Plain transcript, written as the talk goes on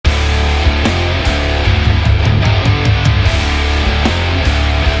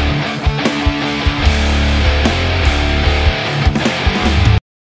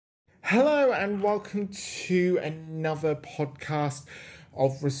and welcome to another podcast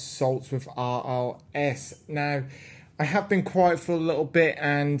of Results with RLS. Now, I have been quiet for a little bit,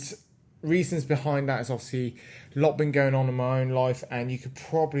 and reasons behind that is obviously a lot been going on in my own life, and you could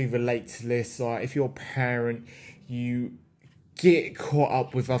probably relate to this. Like, if you're a parent, you get caught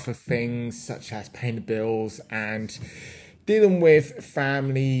up with other things such as paying the bills and dealing with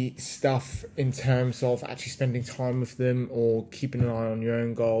family stuff in terms of actually spending time with them or keeping an eye on your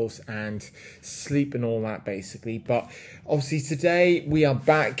own goals and sleep and all that basically. But obviously today we are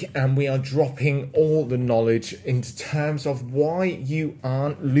back and we are dropping all the knowledge into terms of why you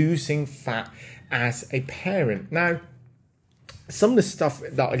aren't losing fat as a parent. Now, some of the stuff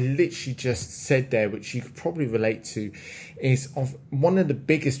that I literally just said there, which you could probably relate to, is of one of the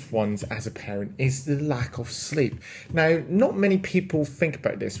biggest ones as a parent is the lack of sleep. Now, not many people think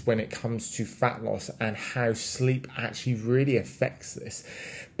about this when it comes to fat loss and how sleep actually really affects this.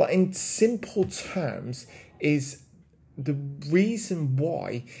 But in simple terms, is the reason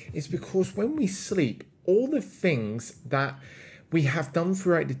why is because when we sleep, all the things that we have done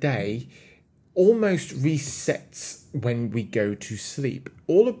throughout the day almost resets when we go to sleep.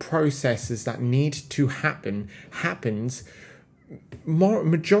 All the processes that need to happens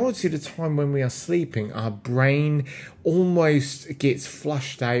majority of the time when we are sleeping. Our brain almost gets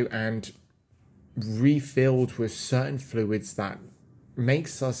flushed out and refilled with certain fluids that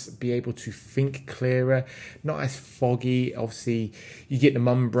makes us be able to think clearer, not as foggy. Obviously, you get the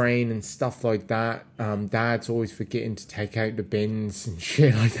mum brain and stuff like that. Dad's always forgetting to take out the bins and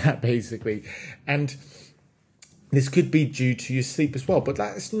shit like that, basically. And this could be due to your sleep as well, but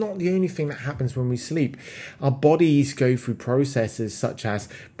that's not the only thing that happens when we sleep. Our bodies go through processes such as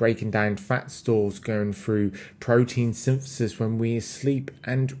breaking down fat stores, going through protein synthesis when we sleep.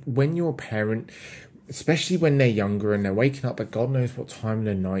 And when you're a parent, especially when they're younger and they're waking up at God knows what time of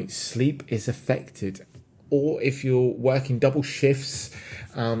the night, sleep is affected. Or if you're working double shifts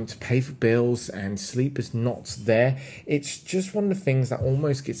to pay for bills and sleep is not there, it's just one of the things that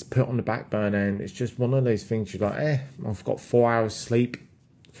almost gets put on the back burner, and it's just one of those things you're like, I've got 4 hours sleep,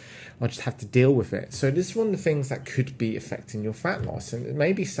 I'll just have to deal with it. So this is one of the things that could be affecting your fat loss, and it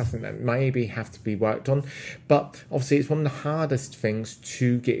may be something that maybe have to be worked on, but obviously it's one of the hardest things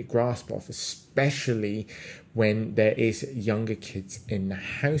to get a grasp of, especially when there is younger kids in the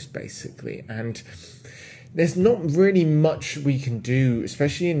house basically. And there's not really much we can do,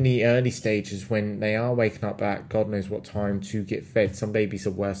 especially in the early stages when they are waking up at God knows what time to get fed. Some babies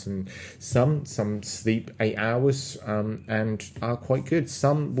are worse than some. Some sleep 8 hours and are quite good.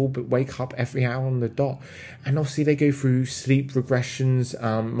 Some will wake up every hour on the dot. And obviously they go through sleep regressions.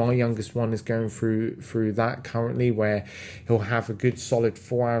 My youngest one is going through that currently, where he'll have a good solid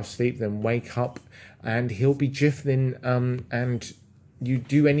 4 hours sleep, then wake up and he'll be jiffling and you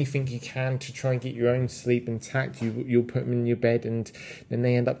do anything you can to try and get your own sleep intact. You'll put them in your bed and then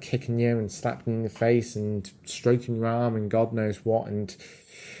they end up kicking you and slapping you in the face and stroking your arm and God knows what. And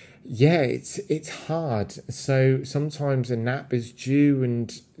yeah, it's hard. So sometimes a nap is due,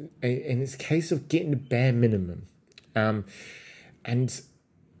 and it's a case of getting the bare minimum. And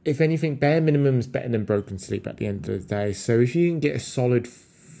if anything, bare minimum is better than broken sleep at the end of the day. So if you can get a solid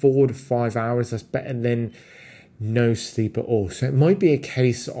 4 to 5 hours, that's better than no sleep at all. So it might be a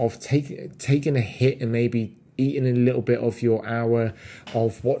case of taking a hit and maybe eating a little bit of your hour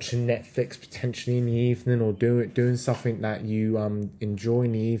of watching Netflix potentially in the evening, or doing something that you enjoy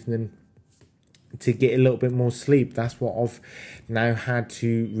in the evening to get a little bit more sleep. That's what I've now had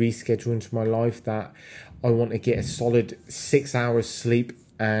to reschedule into my life, that I want to get a solid 6 hours sleep,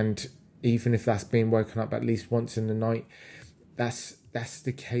 and even if that's being woken up at least once in the night, that's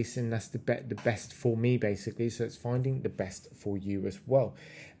the case, and that's the best for me basically. So it's finding the best for you as well.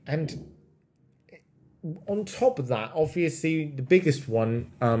 And on top of that, obviously the biggest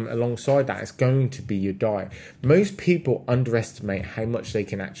one alongside that is going to be your diet. Most people underestimate how much they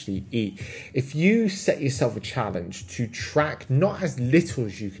can actually eat. If you set yourself a challenge to track not as little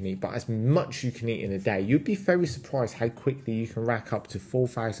as you can eat, but as much you can eat in a day, you'd be very surprised how quickly you can rack up to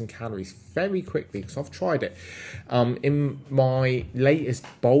 4,000 calories very quickly, because I've tried it. In my latest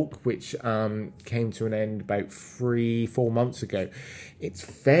bulk, which came to an end about 3-4 months ago, it's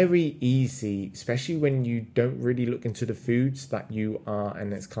very easy, especially when you don't really look into the foods that you are,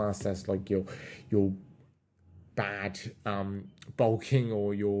 and it's classed as like your bad bulking,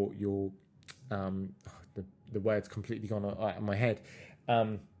 or your the word's completely gone out of my head.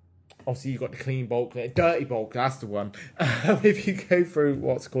 Obviously, you've got the clean bulk, the dirty bulk, that's the one. If you go through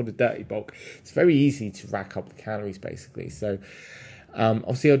what's called a dirty bulk, it's very easy to rack up the calories, basically. So,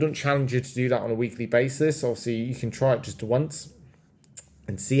 obviously, I don't challenge you to do that on a weekly basis. Obviously, you can try it just once.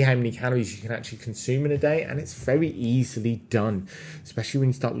 and see how many calories you can actually consume in a day. And it's very easily done, especially when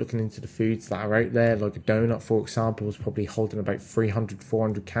you start looking into the foods that are out there. Like a donut, for example, is probably holding about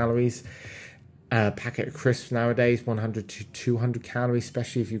 300-400 calories. A packet of crisps nowadays, 100 to 200 calories,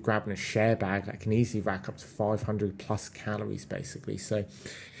 especially if you're grabbing a share bag, that can easily rack up to 500 plus calories basically. So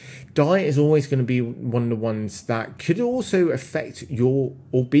diet is always going to be one of the ones that could also affect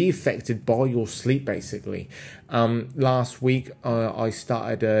or be affected by your sleep basically. Last week I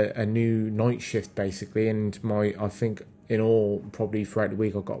started a new night shift basically, and I think in all probably throughout the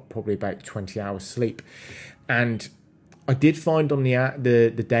week I got probably about 20 hours sleep. And I did find on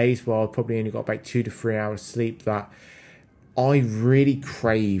the days where I probably only got about 2 to 3 hours sleep that I really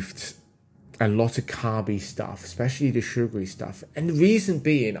craved a lot of carby stuff, especially the sugary stuff. And the reason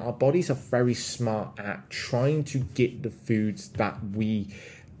being, our bodies are very smart at trying to get the foods that we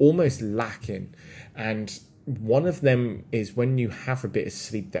almost lack in. And one of them is, when you have a bit of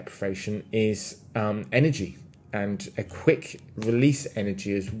sleep deprivation, is energy. And a quick release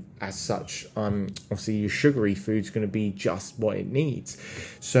energy as such. Obviously your sugary food's going to be just what it needs,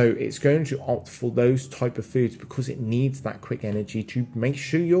 so it's going to opt for those type of foods because it needs that quick energy to make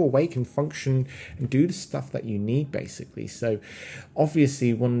sure you're awake and function and do the stuff that you need basically. So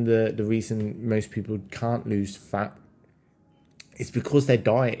obviously one of the reason most people can't lose fat is because their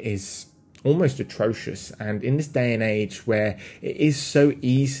diet is almost atrocious. And in this day and age where it is so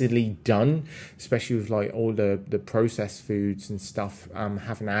easily done, especially with like all the processed foods and stuff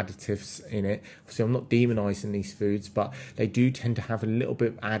having additives in it. Obviously I'm not demonizing these foods, but they do tend to have a little bit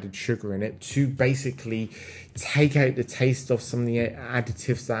of added sugar in it to basically take out the taste of some of the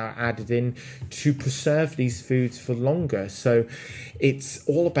additives that are added in to preserve these foods for longer. So it's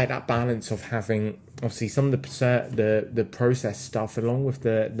all about that balance of having obviously some of the processed stuff along with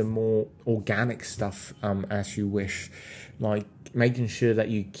the more organic stuff as you wish, like making sure that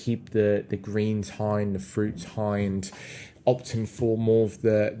you keep the greens high and the fruits high, and opting for more of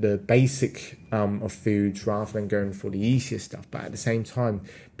the basic of foods rather than going for the easier stuff. But at the same time,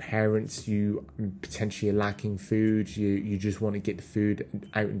 parents, you potentially are lacking food, you just want to get the food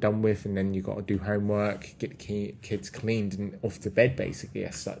out and done with, and then you got to do homework, get the kids cleaned and off to bed basically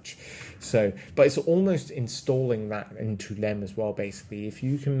as such. So but it's almost installing that into them as well basically. If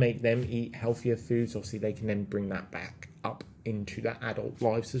you can make them eat healthier foods, obviously they can then bring that back up into their adult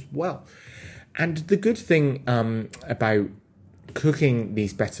lives as well. And the good thing about cooking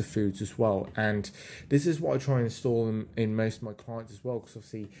these better foods as well, and this is what I try and install in most of my clients as well, because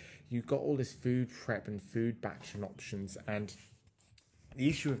obviously you've got all this food prep and food batching options, and the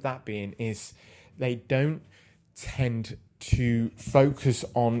issue of that being is they don't tend to focus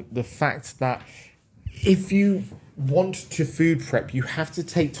on the fact that if you want to food prep, you have to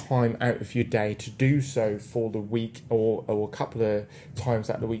take time out of your day to do so for the week, or a couple of times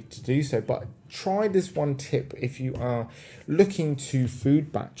out of the week to do so. But try this one tip if you are looking to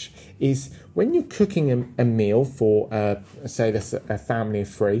food batch, is when you're cooking a meal for say that's a family of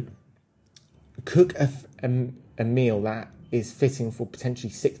 3, cook a meal that is fitting for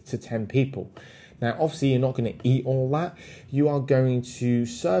potentially 6 to 10 people. Now obviously you're not going to eat all that, you are going to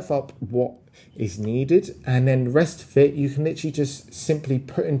serve up what is needed, and then the rest of it you can literally just simply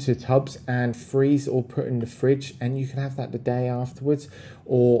put into tubs and freeze or put in the fridge, and you can have that the day afterwards.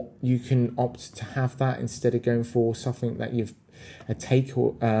 Or you can opt to have that instead of going for something that you've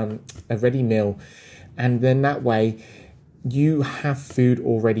a ready meal, and then that way you have food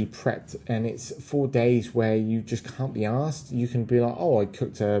already prepped, and it's 4 days where you just can't be asked. You can be like, oh, I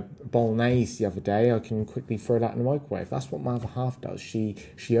cooked a bolognese the other day, I can quickly throw that in the microwave. That's what my other half does. She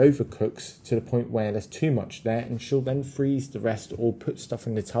overcooks to the point where there's too much there, and she'll then freeze the rest or put stuff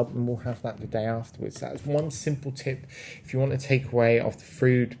in the tub, and we'll have that the day afterwards. That's one simple tip if you want to take away off the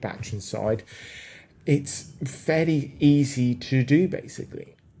food batching side. It's fairly easy to do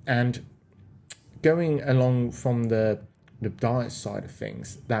basically. And going along from the diet side of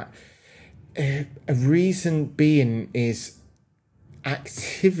things, that a reason being is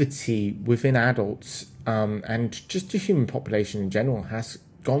activity within adults and just the human population in general has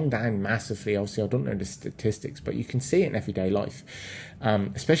gone down massively. Obviously I don't know the statistics, but you can see it in everyday life,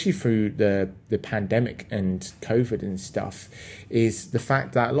 especially through the pandemic and COVID and stuff, is the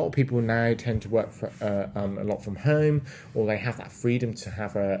fact that a lot of people now tend to work a lot from home, or they have that freedom to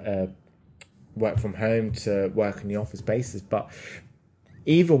have a work from home to work in the office basis. But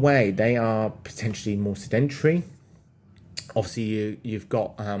either way, they are potentially more sedentary. Obviously you've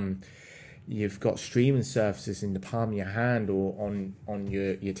got streaming services in the palm of your hand or on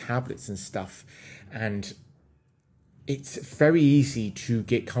your tablets and stuff, and it's very easy to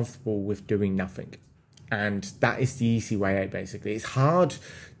get comfortable with doing nothing. And that is the easy way out, basically. It's hard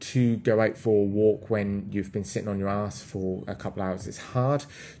to go out for a walk when you've been sitting on your ass for a couple of hours. It's hard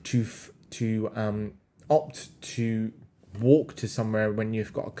to opt to walk to somewhere when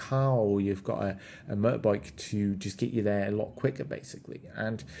you've got a car or you've got a motorbike to just get you there a lot quicker, basically.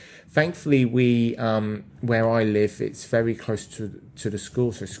 And thankfully, we where I live, it's very close to the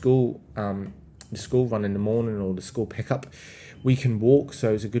school. So the school run in the morning or the school pickup, we can walk,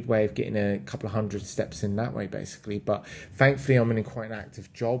 so it's a good way of getting a couple of hundred steps in that way, basically. But thankfully, I'm in quite an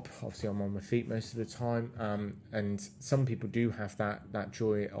active job. Obviously, I'm on my feet most of the time, and some people do have that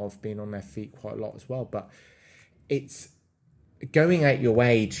joy of being on their feet quite a lot as well. But it's going out your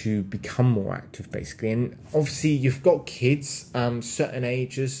way to become more active, basically. And obviously, you've got kids, certain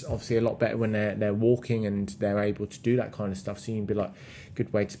ages, obviously a lot better when they're walking and they're able to do that kind of stuff. So you can be like,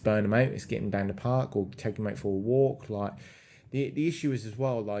 good way to burn them out is getting down the park or taking them out for a walk, like. The issue is as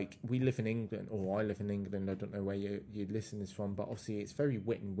well, like, we live in England, or I live in England, I don't know where you listen this from, but obviously it's very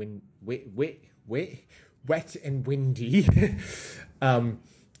wet and windy.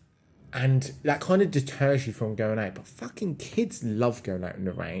 And that kind of deters you from going out. But fucking kids love going out in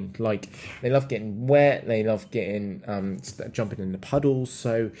the rain. Like, they love getting wet, they love getting jumping in the puddles.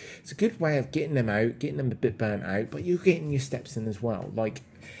 So it's a good way of getting them out, getting them a bit burnt out, but you're getting your steps in as well. Like,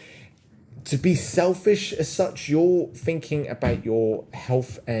 to be selfish as such, you're thinking about your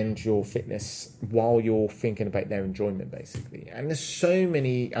health and your fitness while you're thinking about their enjoyment, basically. And there's so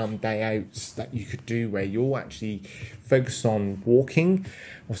many day outs that you could do where you're actually focused on walking.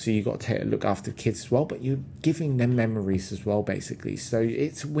 Obviously, you've got to take a look after the kids as well, but you're giving them memories as well, basically. So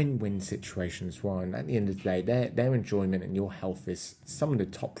it's a win-win situation as well. And at the end of the day, their enjoyment and your health is some of the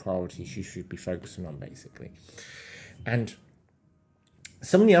top priorities you should be focusing on, basically. And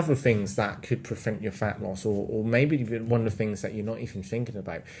some of the other things that could prevent your fat loss, or maybe one of the things that you're not even thinking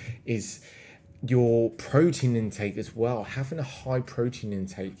about, is your protein intake as well. Having a high protein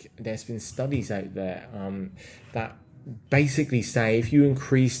intake, there's been studies out there that basically say if you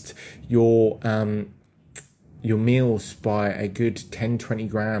increased your meals by a good 10-20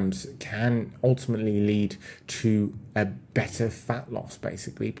 grams can ultimately lead to a better fat loss,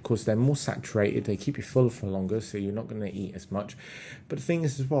 basically, because they're more saturated, they keep you full for longer, so you're not going to eat as much. But the thing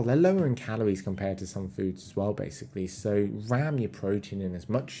is as well, they're lower in calories compared to some foods as well, basically. So ram your protein in as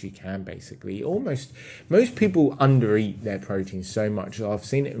much as you can, basically. Most people undereat their protein so much. I've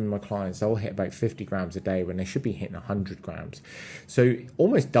seen it in my clients, they'll hit about 50 grams a day when they should be hitting 100 grams. So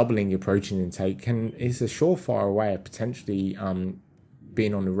almost doubling your protein intake is a surefire way of potentially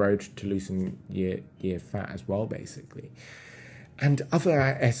being on the road to losing your fat as well, basically. And other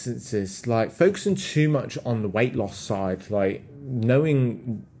essences, like focusing too much on the weight loss side, like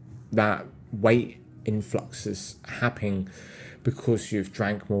knowing that weight influx is happening because you've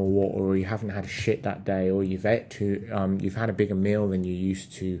drank more water, or you haven't had a shit that day, or you've had a bigger meal than you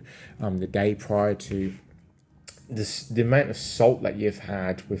used to the day prior to. The amount of salt that you've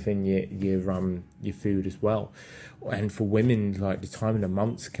had within your food as well. And for women, like, the time of the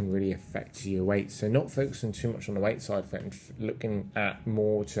months can really affect your weight. So not focusing too much on the weight side of it and looking at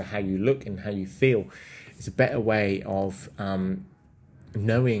more to how you look and how you feel is a better way of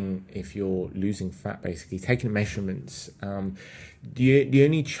knowing if you're losing fat, basically. Taking measurements. The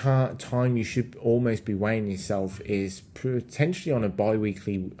only time you should almost be weighing yourself is potentially on a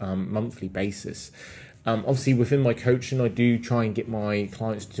bi-weekly, monthly basis. Obviously, within my coaching, I do try and get my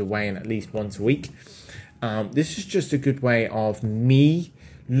clients to weigh in at least once a week. This is just a good way of me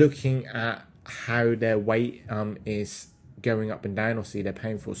looking at how their weight is going up and down. Obviously, they're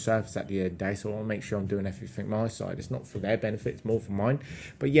paying for a service at the end of the day, so I want to make sure I'm doing everything my side. It's not for their benefit, it's more for mine.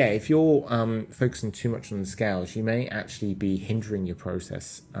 But yeah, if you're focusing too much on the scales, you may actually be hindering your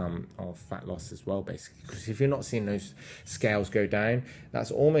process of fat loss as well, basically. Because if you're not seeing those scales go down,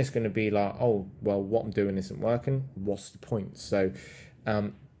 that's almost going to be like, oh, well, what I'm doing isn't working. What's the point? So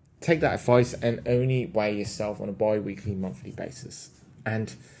take that advice and only weigh yourself on a bi-weekly, monthly basis.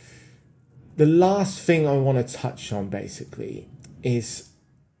 And the last thing I want to touch on, basically, is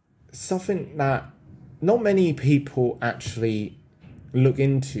something that not many people actually look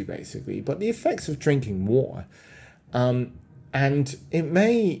into, basically, but the effects of drinking water. And it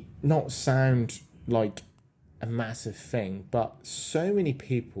may not sound like a massive thing, but so many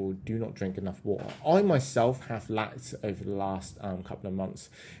people do not drink enough water. I myself have lacked over the last couple of months,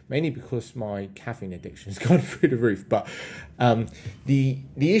 mainly because my caffeine addiction has gone through the roof. But the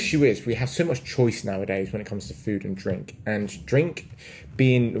issue is we have so much choice nowadays when it comes to food and drink. And drink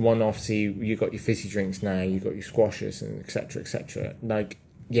being one, obviously, you got your fizzy drinks now, you got your squashes and etc, etc. Like,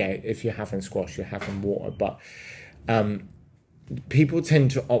 yeah, if you're having squash, you're having water, but people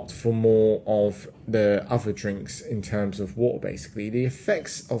tend to opt for more of the other drinks in terms of water. Basically, the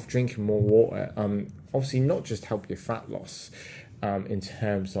effects of drinking more water, obviously not just help your fat loss, in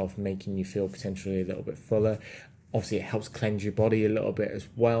terms of making you feel potentially a little bit fuller. Obviously, it helps cleanse your body a little bit as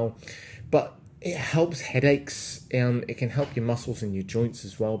well, but it helps headaches. It can help your muscles and your joints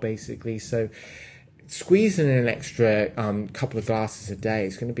as well, basically. So squeezing in an extra couple of glasses a day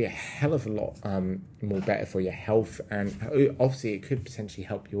is going to be a hell of a lot more better for your health, and obviously it could potentially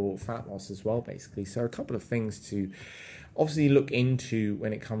help your fat loss as well, basically. So a couple of things to obviously look into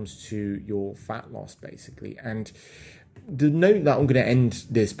when it comes to your fat loss, basically. And the note that I'm going to end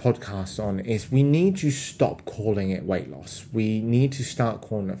this podcast on is we need to stop calling it weight loss. We need to start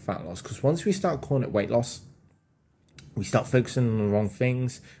calling it fat loss, because once we start calling it weight loss, we start focusing on the wrong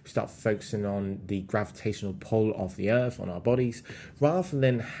things. We start focusing on the gravitational pull of the earth on our bodies, rather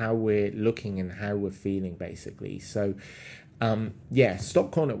than how we're looking and how we're feeling, basically. So,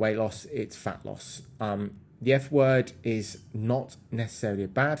 stop calling it weight loss. It's fat loss. The F word is not necessarily a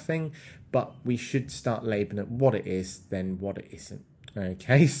bad thing, but we should start labeling it what it is than what it isn't.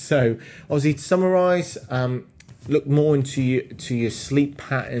 Okay, so obviously to summarize, look more into your sleep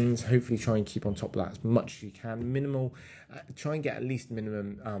patterns. Hopefully try and keep on top of that as much as you can. Minimal, try and get at least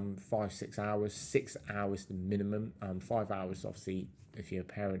minimum 5-6 hours. 6 hours the minimum. 5 hours, obviously, if you're a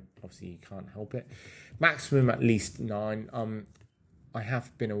parent, obviously you can't help it. Maximum at least 9. I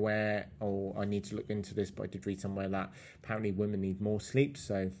have been aware, or I need to look into this, but I did read somewhere that apparently women need more sleep,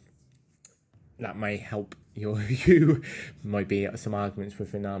 so that may help you. Might be some arguments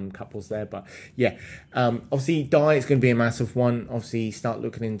within couples there, but yeah, obviously diet is going to be a massive one. Obviously start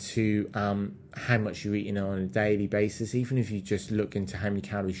looking into how much you're eating on a daily basis, even if you just look into how many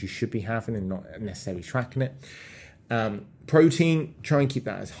calories you should be having and not necessarily tracking it. Protein, try and keep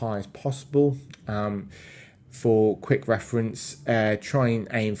that as high as possible. For quick reference, try and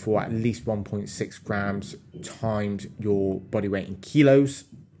aim for at least 1.6 grams times your body weight in kilos.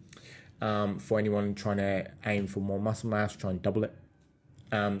 For anyone trying to aim for more muscle mass, try and double it.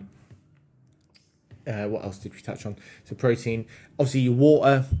 What else did we touch on? So protein, obviously your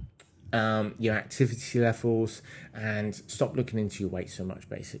water, your activity levels, and stop looking into your weight so much,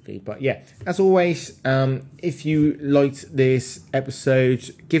 basically. But yeah, as always, if you liked this episode,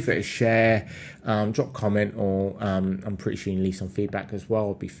 give it a share, drop a comment, or I'm pretty sure you can leave some feedback as well.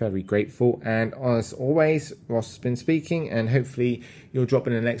 I'll be very grateful. And as always, Ross has been speaking, and hopefully you'll drop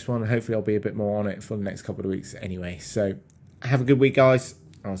in the next one, and hopefully I'll be a bit more on it for the next couple of weeks anyway. So have a good week, guys.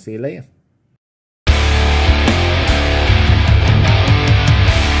 I'll see you later.